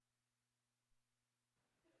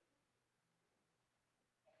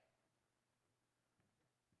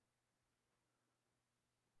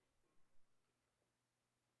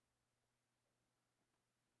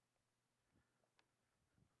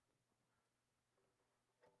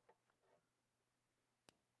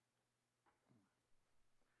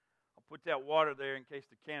Put that water there in case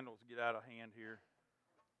the candles get out of hand here.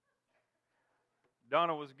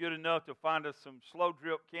 Donna was good enough to find us some slow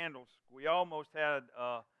drip candles. We almost had,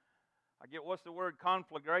 what's the word,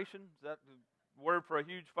 conflagration? Is that the word for a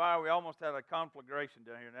huge fire? We almost had a conflagration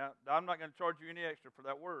down here. Now, I'm not going to charge you any extra for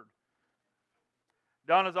that word.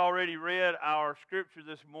 Donna's already read our scripture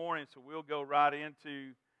this morning, so we'll go right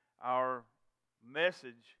into our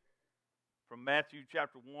message from Matthew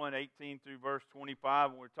chapter 1, 18 through verse 25.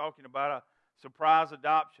 And we're talking about a surprise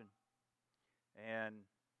adoption. And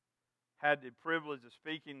had the privilege of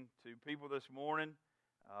speaking to people this morning,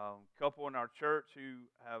 a couple in our church who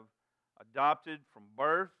have adopted from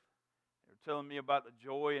birth. They were telling me about the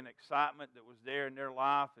joy and excitement that was there in their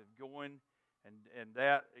life of going and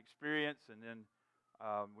that experience. And then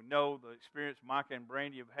we know the experience Micah and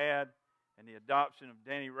Brandy have had and the adoption of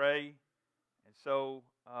Danny Ray. And so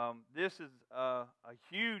this is a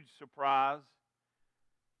huge surprise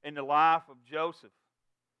in the life of Joseph.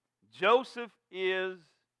 Joseph is,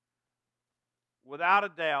 without a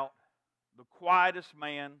doubt, the quietest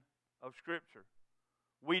man of Scripture.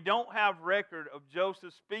 We don't have record of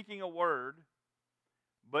Joseph speaking a word,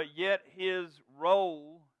 but yet his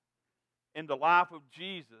role in the life of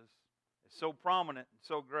Jesus is so prominent and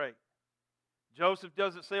so great. Joseph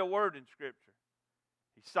doesn't say a word in Scripture.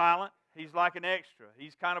 He's silent. He's like an extra.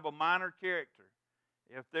 He's kind of a minor character.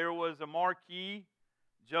 If there was a marquee,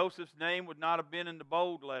 Joseph's name would not have been in the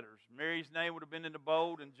bold letters. Mary's name would have been in the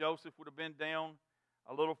bold, and Joseph would have been down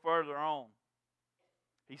a little further on.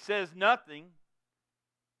 He says nothing.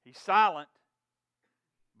 He's silent,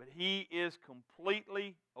 but he is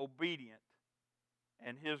completely obedient.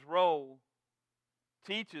 And his role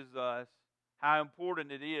teaches us how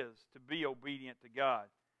important it is to be obedient to God.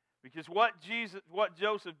 Because what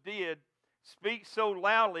Joseph did speaks so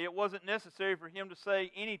loudly, it wasn't necessary for him to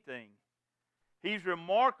say anything. He's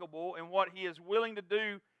remarkable in what he is willing to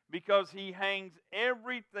do because he hangs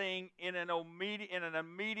everything in an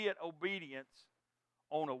immediate obedience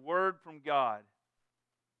on a word from God.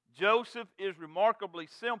 Joseph is remarkably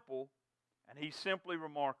simple, and he's simply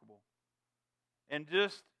remarkable. And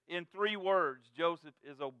just in 3 words, Joseph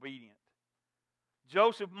is obedient.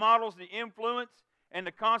 Joseph models the influence and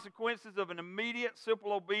the consequences of an immediate,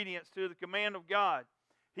 simple obedience to the command of God.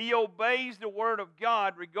 He obeys the word of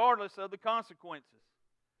God regardless of the consequences.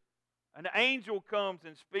 An angel comes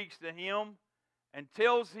and speaks to him and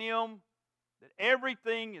tells him that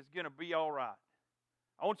everything is going to be all right.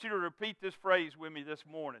 I want you to repeat this phrase with me this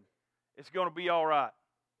morning. It's going to be all right.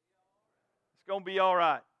 It's going to be all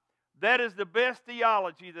right. That is the best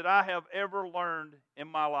theology that I have ever learned in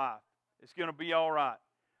my life. It's going to be all right.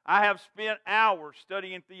 I have spent hours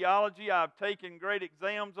studying theology. I've taken great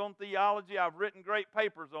exams on theology. I've written great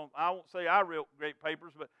papers on, I won't say I wrote great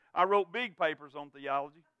papers, but I wrote big papers on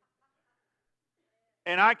theology.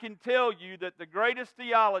 And I can tell you that the greatest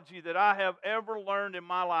theology that I have ever learned in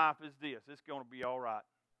my life is this. It's going to be all right.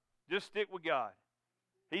 Just stick with God.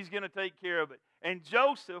 He's going to take care of it. And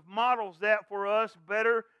Joseph models that for us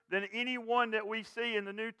better than anyone that we see in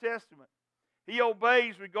the New Testament. He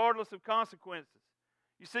obeys regardless of consequences.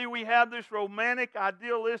 You see, we have this romantic,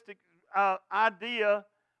 idealistic idea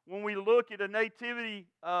when we look at a nativity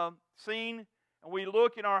scene, and we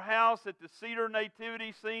look in our house at the cedar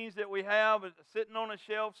nativity scenes that we have sitting on a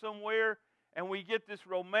shelf somewhere, and we get this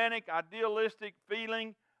romantic, idealistic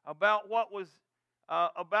feeling about what was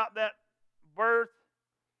about that birth,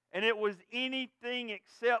 and it was anything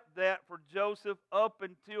except that for Joseph up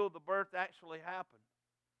until the birth actually happened.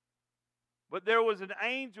 But there was an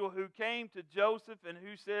angel who came to Joseph and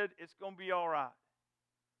who said, it's going to be all right.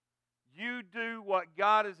 You do what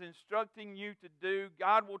God is instructing you to do.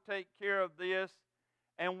 God will take care of this.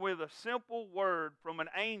 And with a simple word from an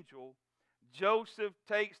angel, Joseph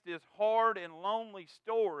takes this hard and lonely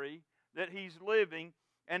story that he's living,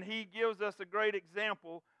 and he gives us a great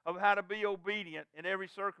example of how to be obedient in every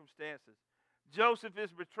circumstance. Joseph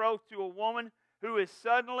is betrothed to a woman who is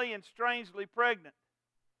suddenly and strangely pregnant.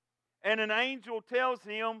 And an angel tells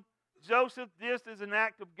him, Joseph, this is an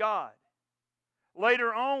act of God.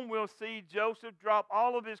 Later on, we'll see Joseph drop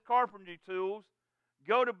all of his carpentry tools,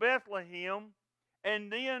 go to Bethlehem,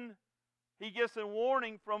 and then he gets a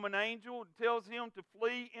warning from an angel that tells him to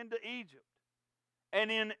flee into Egypt. And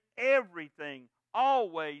in everything,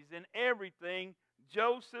 always in everything,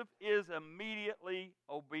 Joseph is immediately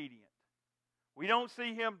obedient. We don't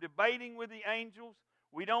see him debating with the angels.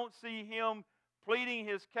 We don't see him pleading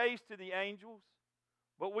his case to the angels,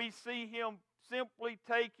 but we see him simply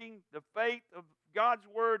taking the faith of God's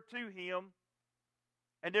word to him,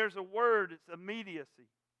 and there's a word, it's immediacy.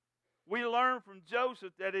 we learn from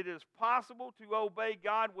Joseph that it is possible to obey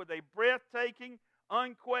God with a breathtaking,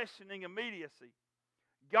 unquestioning immediacy.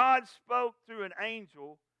 God spoke through an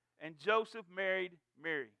angel, and Joseph married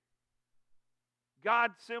Mary.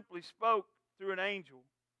 God simply spoke through an angel,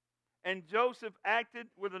 and Joseph acted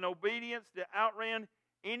with an obedience that outran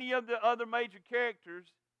any of the other major characters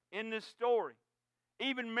in this story.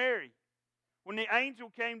 Even Mary. When the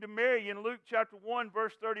angel came to Mary in Luke chapter 1,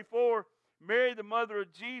 verse 34, Mary, the mother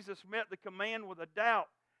of Jesus, met the command with a doubt.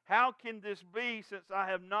 How can this be, since I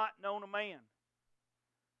have not known a man?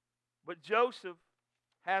 But Joseph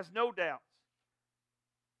has no doubts,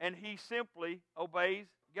 and he simply obeys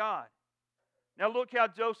God. Now look how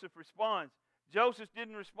Joseph responds. Joseph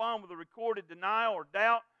didn't respond with a recorded denial or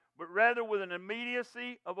doubt, but rather with an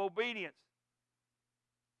immediacy of obedience.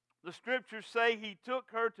 The scriptures say he took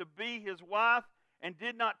her to be his wife and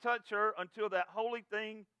did not touch her until that holy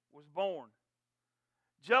thing was born.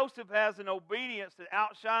 Joseph has an obedience that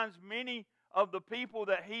outshines many of the people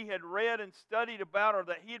that he had read and studied about, or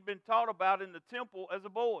that he had been taught about in the temple as a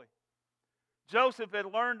boy. Joseph had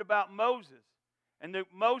learned about Moses, and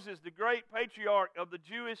Moses, the great patriarch of the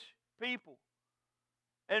Jewish people.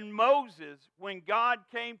 And Moses, when God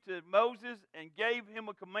came to Moses and gave him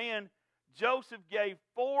a command, Moses gave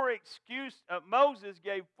 4 excuses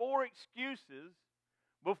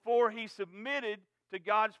before he submitted to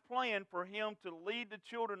God's plan for him to lead the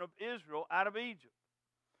children of Israel out of Egypt.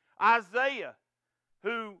 Isaiah,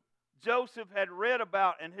 who Joseph had read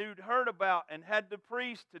about and who'd heard about and had the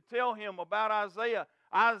priest to tell him about Isaiah,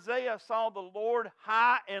 Isaiah saw the Lord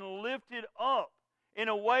high and lifted up in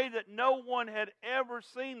a way that no one had ever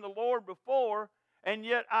seen the Lord before. And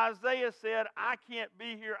yet Isaiah said, I can't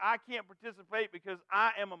be here, I can't participate because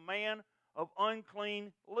I am a man of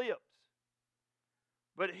unclean lips.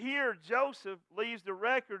 But here Joseph leaves the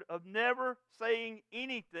record of never saying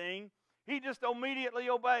anything. He just immediately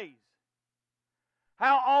obeys.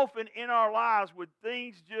 How often in our lives would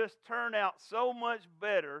things just turn out so much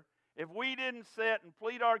better if we didn't sit and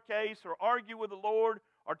plead our case or argue with the Lord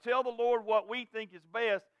or tell the Lord what we think is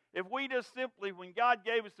best? If we just simply, when God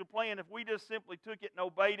gave us the plan, if we just simply took it and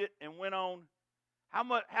obeyed it and went on, how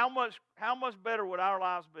much better would our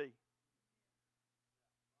lives be?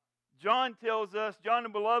 John the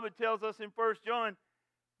Beloved tells us in 1 John,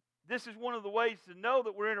 this is one of the ways to know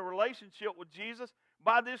that we're in a relationship with Jesus.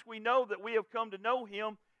 By this we know that we have come to know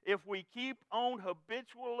Him if we keep on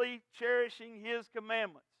habitually cherishing His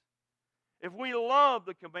commandments. If we love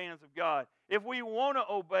the commands of God, if we want to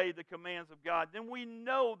obey the commands of God, then we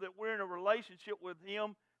know that we're in a relationship with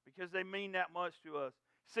Him because they mean that much to us.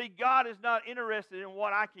 See, God is not interested in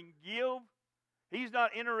what I can give. He's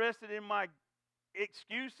not interested in my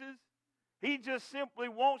excuses. He just simply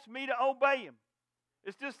wants me to obey Him.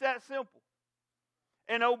 It's just that simple.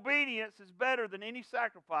 And obedience is better than any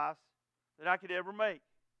sacrifice that I could ever make.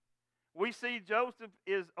 We see Joseph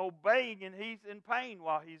is obeying and he's in pain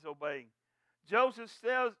while he's obeying. Joseph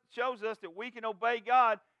shows us that we can obey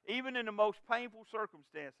God even in the most painful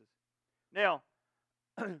circumstances. Now,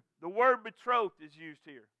 the word betrothed is used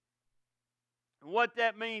here. And what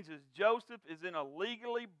that means is Joseph is in a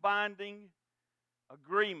legally binding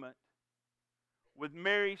agreement with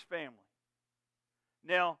Mary's family.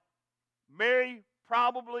 Now, Mary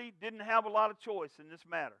probably didn't have a lot of choice in this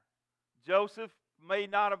matter. Joseph may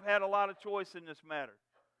not have had a lot of choice in this matter.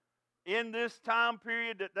 In this time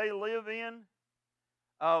period that they live in,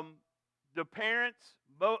 the parents,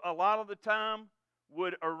 a lot of the time,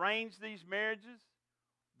 would arrange these marriages.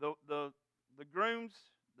 The grooms,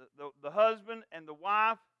 the husband and the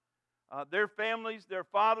wife, their families, their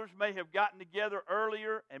fathers may have gotten together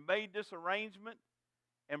earlier and made this arrangement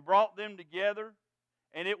and brought them together,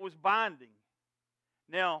 and it was binding.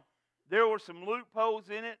 Now, there were some loopholes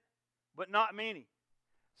in it, but not many.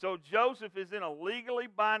 So Joseph is in a legally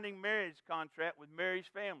binding marriage contract with Mary's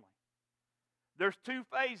family. There's 2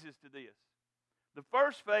 phases to this. The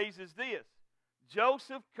first phase is this.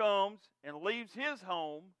 Joseph comes and leaves his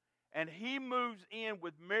home, and he moves in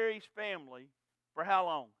with Mary's family for how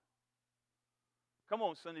long? Come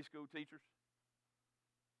on, Sunday school teachers.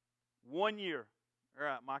 1 year. All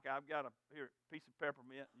right, Mike, I've got a piece of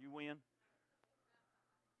peppermint. You win.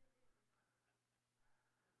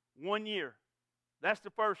 1 year. That's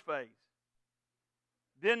the first phase.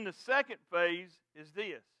 Then the second phase is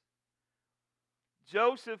this.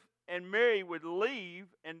 Joseph and Mary would leave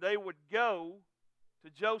and they would go to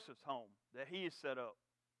Joseph's home that he has set up.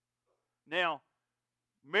 Now,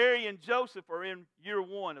 Mary and Joseph are in year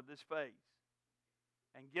 1 of this phase.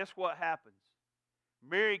 And guess what happens?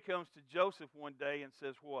 Mary comes to Joseph one day and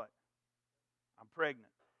says what? I'm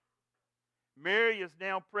pregnant. Mary is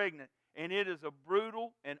now pregnant, and it is a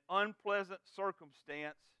brutal and unpleasant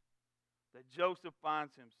circumstance that Joseph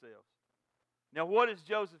finds himself. Now, what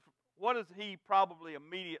is he probably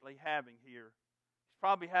immediately having here? He's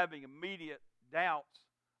probably having immediate doubts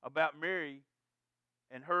about Mary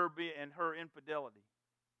and her infidelity.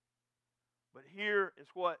 But here is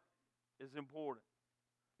what is important.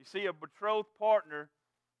 You see, a betrothed partner,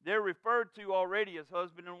 they're referred to already as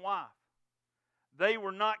husband and wife. They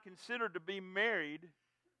were not considered to be married,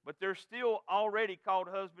 but they're still already called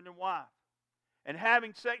husband and wife. And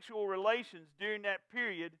having sexual relations during that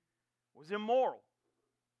period was immoral.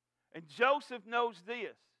 And Joseph knows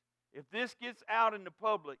this. If this gets out in the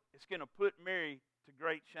public, it's going to put Mary to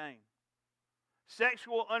great shame.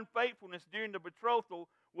 Sexual unfaithfulness during the betrothal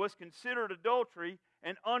was considered adultery,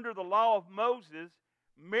 and under the law of Moses,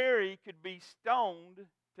 Mary could be stoned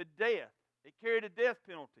to death. It carried a death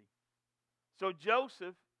penalty. So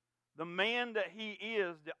Joseph, the man that he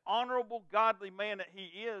is, the honorable, godly man that he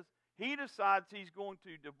is, he decides he's going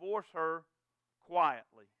to divorce her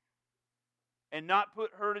quietly and not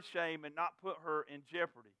put her to shame and not put her in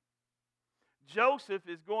jeopardy. Joseph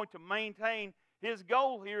is going to maintain, his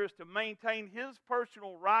goal here is to maintain his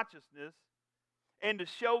personal righteousness and to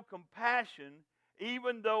show compassion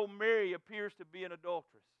even though Mary appears to be an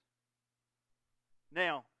adulteress.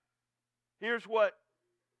 Now, here's what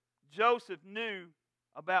Joseph knew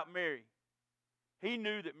about Mary. He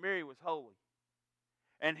knew that Mary was holy.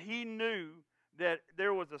 And he knew that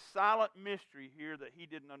there was a silent mystery here that he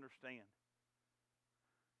didn't understand.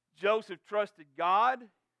 Joseph trusted God,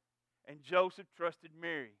 and Joseph trusted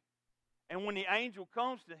Mary. And when the angel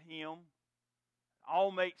comes to him, it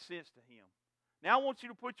all makes sense to him. Now I want you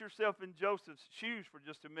to put yourself in Joseph's shoes for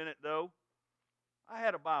just a minute, though. I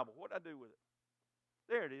had a Bible. What did I do with it?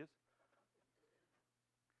 There it is.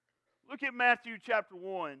 Look at Matthew chapter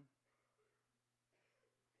 1.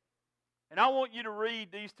 And I want you to read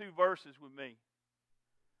these two verses with me.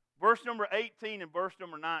 Verse number 18 and verse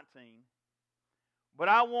number 19. But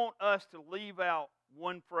I want us to leave out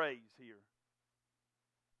one phrase here.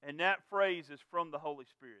 And that phrase is from the Holy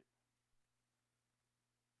Spirit.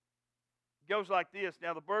 It goes like this.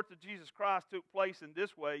 Now the birth of Jesus Christ took place in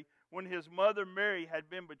this way. When his mother Mary had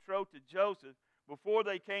been betrothed to Joseph, before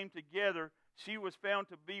they came together, she was found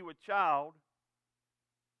to be with child.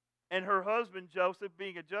 And her husband Joseph,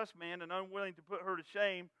 being a just man and unwilling to put her to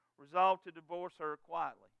shame, resolved to divorce her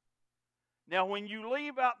quietly. Now when you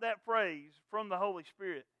leave out that phrase, from the Holy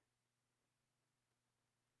Spirit,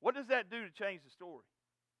 what does that do to change the story?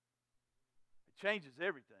 It changes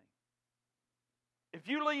everything. If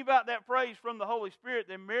you leave out that phrase, from the Holy Spirit,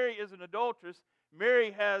 then Mary is an adulteress.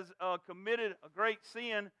 Mary has committed a great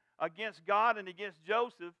sin against God and against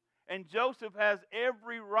Joseph. And Joseph has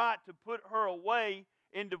every right to put her away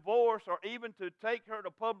in divorce or even to take her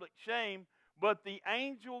to public shame. But the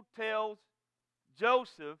angel tells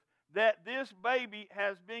Joseph that this baby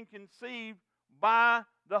has been conceived by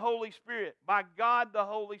the Holy Spirit, by God the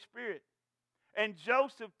Holy Spirit. And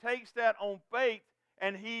Joseph takes that on faith,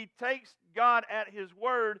 and he takes God at his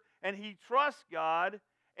word, and he trusts God,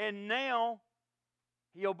 and now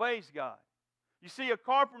he obeys God. You see, a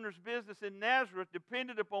carpenter's business in Nazareth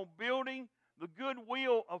depended upon building the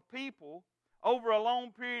goodwill of people over a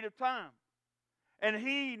long period of time. And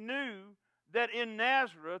he knew that in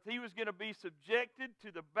Nazareth he was going to be subjected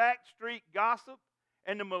to the backstreet gossip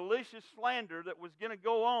and the malicious slander that was going to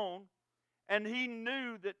go on. And he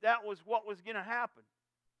knew that that was what was going to happen.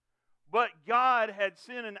 But God had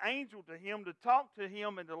sent an angel to him to talk to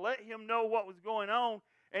him and to let him know what was going on.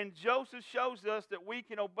 And Joseph shows us that we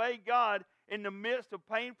can obey God in the midst of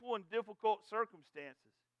painful and difficult circumstances.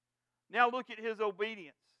 Now look at his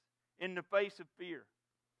obedience in the face of fear.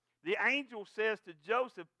 The angel says to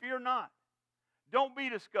Joseph, "Fear not. Don't be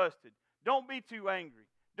disgusted. Don't be too angry.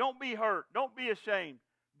 Don't be hurt. Don't be ashamed.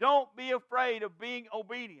 Don't be afraid of being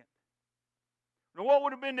obedient." Now what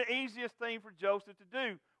would have been the easiest thing for Joseph to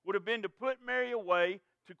do? Would have been to put Mary away,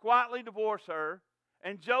 to quietly divorce her,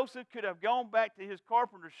 and Joseph could have gone back to his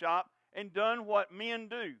carpenter shop and done what men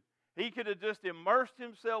do. He could have just immersed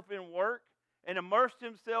himself in work and immersed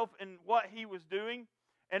himself in what he was doing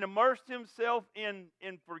and immersed himself in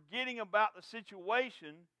forgetting about the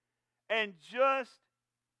situation and just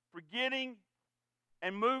forgetting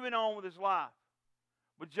and moving on with his life.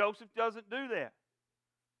 But Joseph doesn't do that.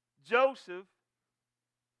 Joseph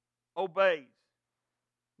obeys.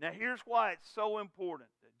 Now here's why it's so important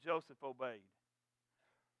that Joseph obeyed.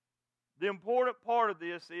 The important part of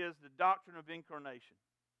this is the doctrine of incarnation,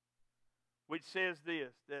 which says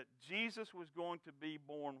this, that Jesus was going to be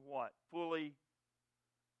born what? Fully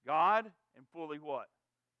God and fully what?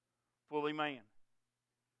 fully man.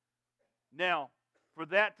 Now, for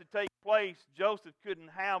that to take place, Joseph couldn't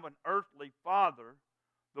have an earthly father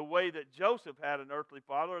the way that Joseph had an earthly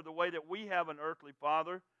father, or the way that we have an earthly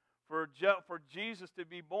father. For Jesus to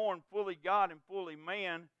be born fully God and fully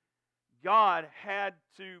man, God had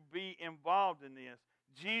to be involved in this.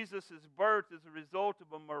 Jesus' birth is a result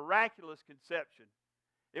of a miraculous conception.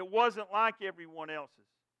 It wasn't like everyone else's.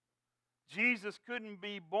 Jesus couldn't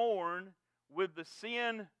be born with the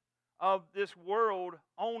sin of this world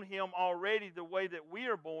on him already the way that we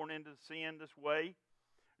are born into sin this way.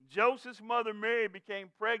 Joseph's mother Mary became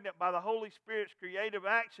pregnant by the Holy Spirit's creative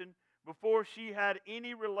action before she had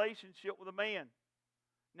any relationship with a man.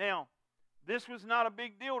 Now, this was not a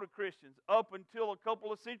big deal to Christians up until a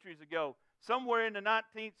couple of centuries ago. Somewhere in the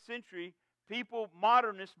 19th century,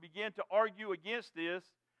 modernists began to argue against this.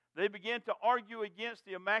 They began to argue against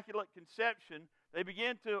the Immaculate Conception. They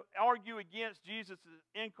began to argue against Jesus'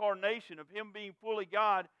 incarnation of him being fully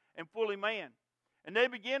God and fully man. And they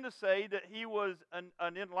began to say that he was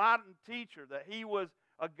an enlightened teacher, that he was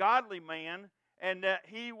a godly man, and that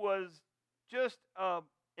he was just an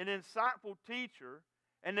insightful teacher.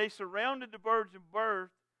 And they surrounded the virgin birth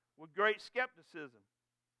with great skepticism.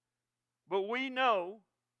 But we know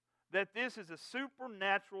that this is a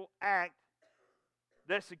supernatural act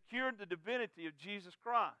that secured the divinity of Jesus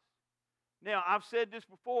Christ. Now, I've said this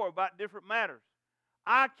before about different matters.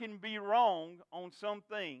 I can be wrong on some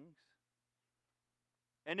things,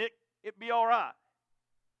 and it be all right.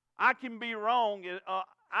 I can be wrong.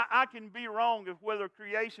 I can be wrong if whether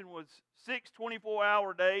creation was 6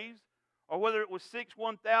 24-hour days, or whether it was 6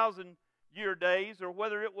 1,000-year days, or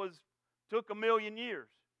whether it took 1,000,000 years.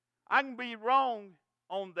 I can be wrong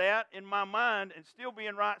on that in my mind and still be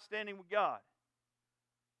in right standing with God.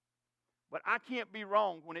 But I can't be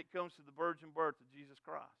wrong when it comes to the virgin birth of Jesus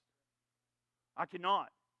Christ. I cannot.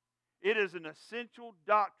 It is an essential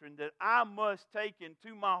doctrine that I must take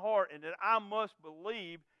into my heart and that I must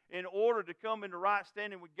believe in order to come into right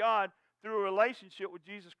standing with God through a relationship with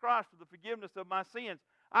Jesus Christ for the forgiveness of my sins.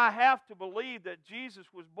 I have to believe that Jesus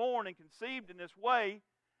was born and conceived in this way,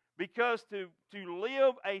 because to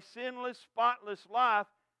live a sinless, spotless life,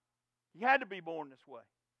 he had to be born this way.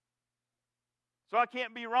 So I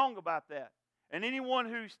can't be wrong about that. And anyone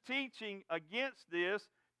who's teaching against this,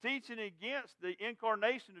 teaching against the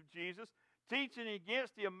incarnation of Jesus, teaching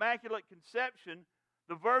against the Immaculate Conception,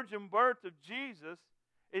 the virgin birth of Jesus,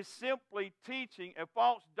 is simply teaching a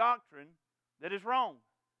false doctrine that is wrong.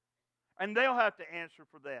 And they'll have to answer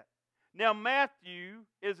for that. Now, Matthew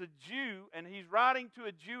is a Jew, and he's writing to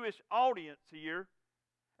a Jewish audience here,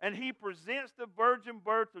 and he presents the virgin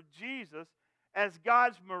birth of Jesus as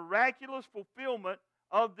God's miraculous fulfillment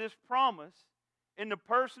of this promise in the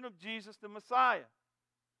person of Jesus the Messiah.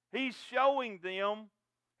 He's showing them,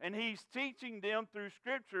 and he's teaching them through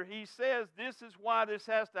Scripture. He says this is why this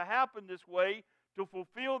has to happen this way, to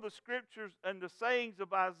fulfill the Scriptures and the sayings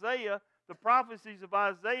of Isaiah, the prophecies of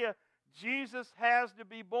Isaiah. Jesus has to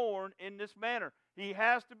be born in this manner. He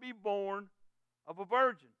has to be born of a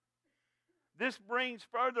virgin. This brings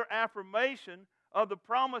further affirmation of the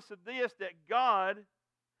promise of this, that God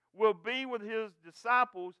will be with his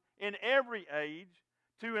disciples in every age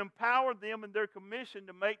to empower them in their commission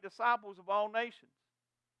to make disciples of all nations.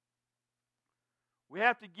 We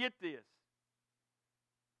have to get this.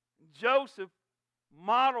 Joseph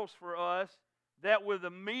models for us that with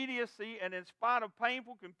immediacy and in spite of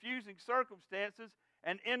painful, confusing circumstances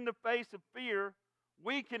and in the face of fear,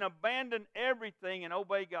 we can abandon everything and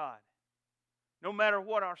obey God, no matter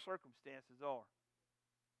what our circumstances are.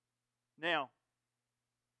 Now,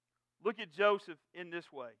 look at Joseph in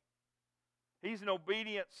this way. He's an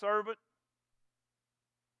obedient servant.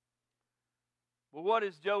 But what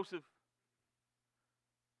is Joseph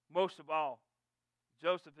most of all?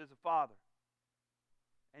 Joseph is a father.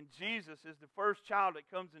 And Jesus is the first child that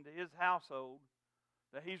comes into his household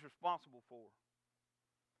that he's responsible for.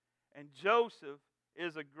 And Joseph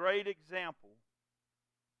is a great example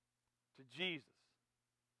to Jesus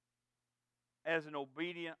as an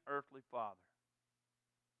obedient earthly father.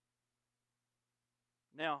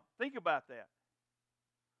 Now, think about that.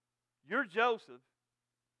 You're Joseph.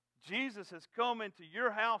 Jesus has come into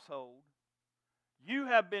your household. You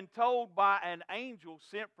have been told by an angel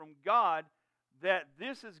sent from God that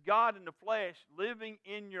this is God in the flesh living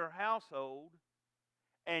in your household,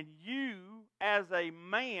 and you, as a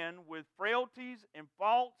man with frailties and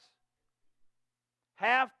faults,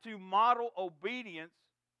 have to model obedience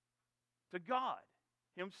to God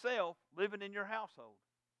himself living in your household.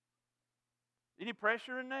 Any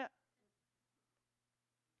pressure in that?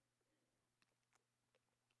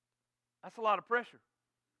 That's a lot of pressure.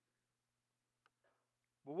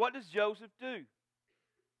 But what does Joseph do?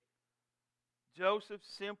 Joseph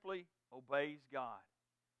simply obeys God.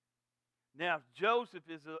 Now, if Joseph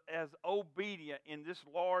is as obedient in this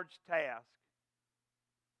large task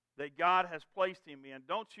that God has placed him in,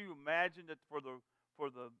 don't you imagine that for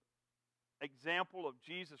the example of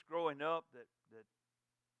Jesus growing up that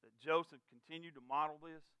Joseph continued to model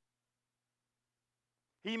this?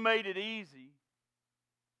 He made it easy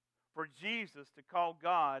for Jesus to call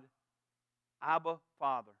God Abba,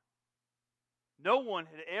 Father. No one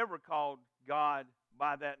had ever called God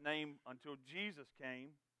by that name until Jesus came.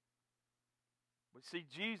 But see,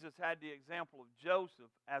 Jesus had the example of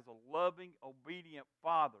Joseph as a loving, obedient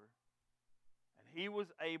father, and he was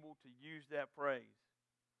able to use that phrase.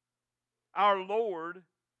 Our Lord,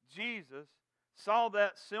 Jesus, saw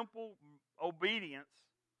that simple obedience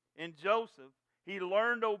in Joseph. He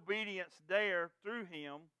learned obedience there through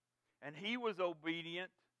him, and he was obedient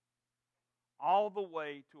all the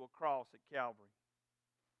way to a cross at Calvary.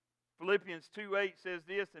 Philippians 2:8 says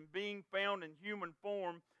this, "And being found in human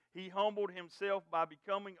form, he humbled himself by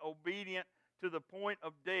becoming obedient to the point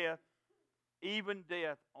of death, even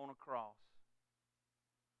death on a cross."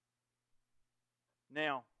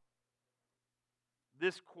 Now,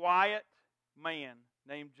 this quiet man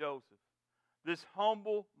named Joseph, this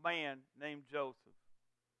humble man named Joseph,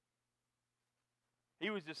 he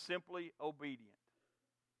was just simply obedient.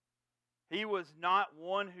 He was not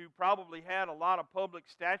one who probably had a lot of public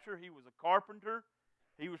stature. He was a carpenter.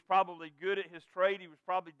 He was probably good at his trade. He was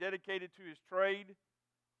probably dedicated to his trade.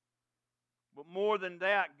 But more than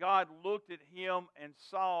that, God looked at him and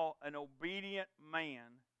saw an obedient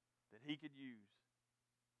man that he could use.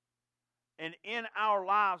 And in our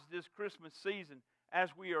lives this Christmas season,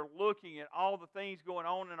 as we are looking at all the things going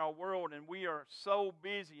on in our world, and we are so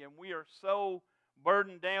busy and we are so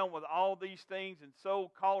burdened down with all these things and so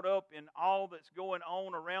caught up in all that's going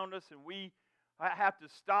on around us, and we have to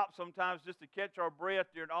stop sometimes just to catch our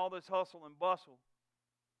breath during all this hustle and bustle.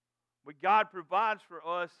 But God provides for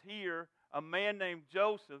us here a man named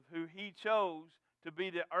Joseph who he chose to be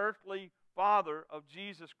the earthly father of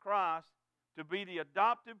Jesus Christ, to be the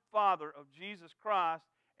adoptive father of Jesus Christ,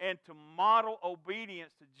 and to model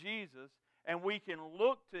obedience to Jesus. And we can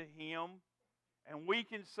look to him and we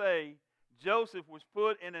can say, Joseph was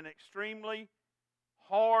put in an extremely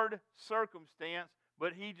hard circumstance,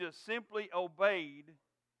 but he just simply obeyed,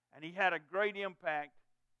 and he had a great impact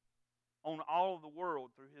on all of the world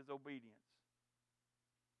through his obedience.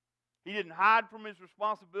 He didn't hide from his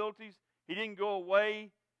responsibilities. He didn't go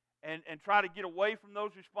away and try to get away from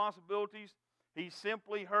those responsibilities. He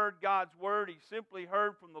simply heard God's word. He simply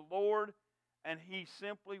heard from the Lord, and he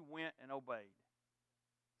simply went and obeyed.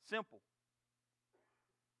 Simple.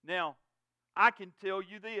 Now, I can tell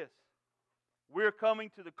you this. We're coming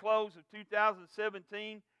to the close of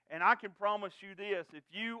 2017, and I can promise you this. If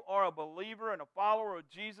you are a believer and a follower of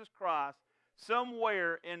Jesus Christ,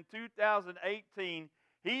 somewhere in 2018,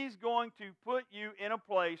 he's going to put you in a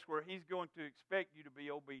place where he's going to expect you to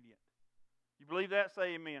be obedient. You believe that?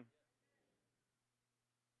 Say amen.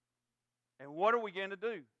 And what are we going to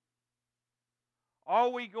do? Are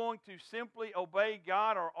we going to simply obey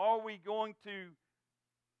God, or are we going to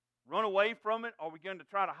run away from it? Are we going to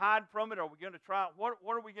try to hide from it? Are we going to try, what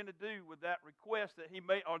are we going to do with that request that he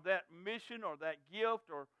made, or that mission, or that gift,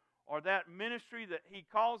 or that ministry that he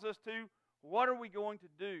calls us to? What are we going to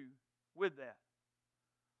do with that?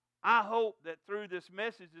 I hope that through this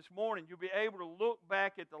message this morning, you'll be able to look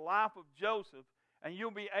back at the life of Joseph, and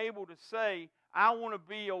you'll be able to say, I want to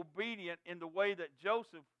be obedient in the way that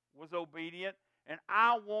Joseph was obedient, and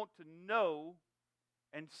I want to know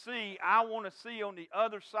and see, I want to see on the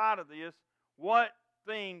other side of this what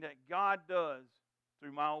thing that God does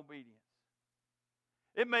through my obedience.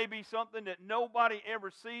 It may be something that nobody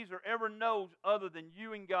ever sees or ever knows other than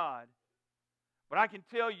you and God. But I can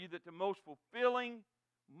tell you that the most fulfilling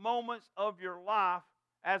moments of your life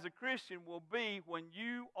as a Christian will be when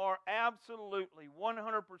you are absolutely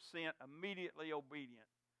 100% immediately obedient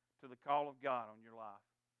to the call of God on your life.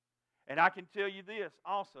 And I can tell you this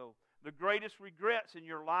also. The greatest regrets in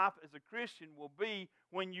your life as a Christian will be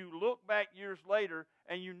when you look back years later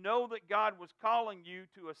and you know that God was calling you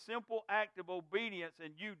to a simple act of obedience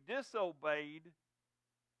and you disobeyed,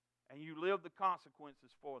 and you live the consequences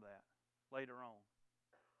for that later on.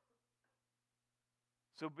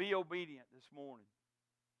 So be obedient this morning.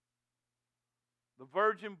 The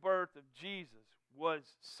virgin birth of Jesus was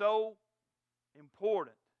so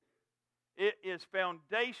important. It is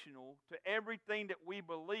foundational to everything that we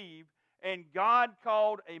believe, and God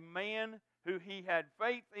called a man who he had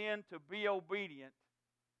faith in to be obedient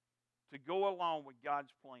to go along with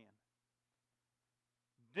God's plan.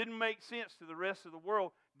 Didn't make sense to the rest of the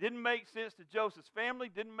world. Didn't make sense to Joseph's family.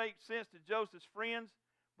 Didn't make sense to Joseph's friends.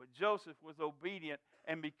 But Joseph was obedient.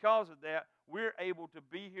 And because of that, we're able to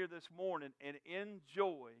be here this morning and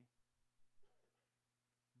enjoy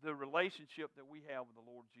the relationship that we have with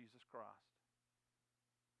the Lord Jesus Christ.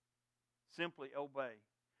 Simply obey.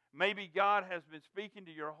 Maybe God has been speaking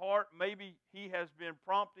to your heart. Maybe He has been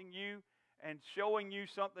prompting you and showing you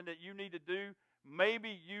something that you need to do.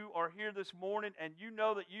 Maybe you are here this morning and you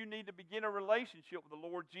know that you need to begin a relationship with the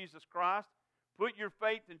Lord Jesus Christ. Put your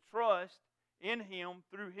faith and trust in Him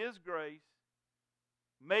through His grace.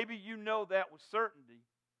 Maybe you know that with certainty.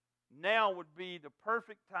 Now would be the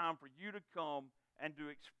perfect time for you to come and to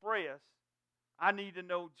express, I need to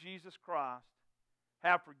know Jesus Christ,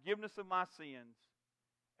 have forgiveness of my sins,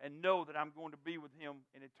 and know that I'm going to be with Him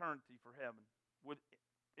in eternity for heaven,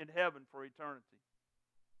 in heaven for eternity.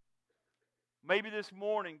 Maybe this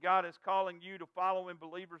morning God is calling you to follow in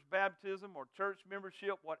believers' baptism or church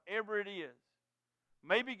membership, whatever it is.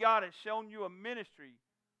 Maybe God has shown you a ministry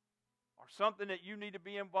or something that you need to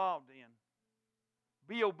be involved in.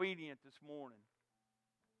 Be obedient this morning.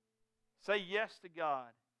 Say yes to God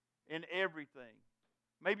in everything.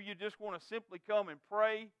 Maybe you just want to simply come and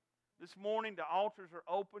pray this morning. The altars are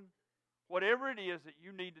open. Whatever it is that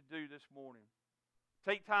you need to do this morning,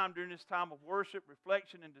 take time during this time of worship,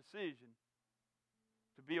 reflection, and decision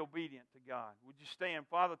to be obedient to God. Would you stand?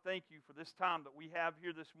 Father, thank you for this time that we have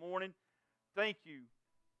here this morning. Thank you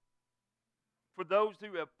for those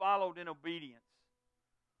who have followed in obedience.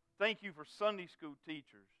 Thank you for Sunday school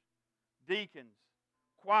teachers, deacons,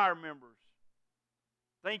 choir members.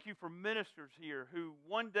 Thank you for ministers here who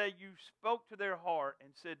one day you spoke to their heart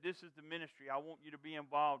and said, this is the ministry I want you to be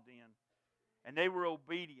involved in. And they were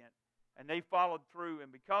obedient and they followed through.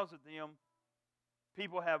 And because of them,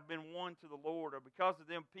 people have been won to the Lord, or because of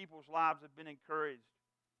them, people's lives have been encouraged.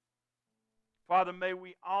 Father, may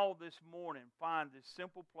we all this morning find this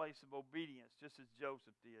simple place of obedience just as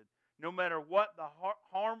Joseph did. No matter what the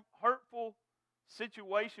hurtful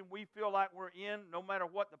situation we feel like we're in, no matter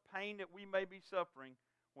what the pain that we may be suffering,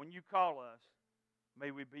 when you call us,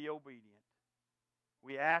 may we be obedient.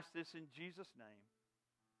 We ask this in Jesus'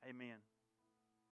 name. Amen.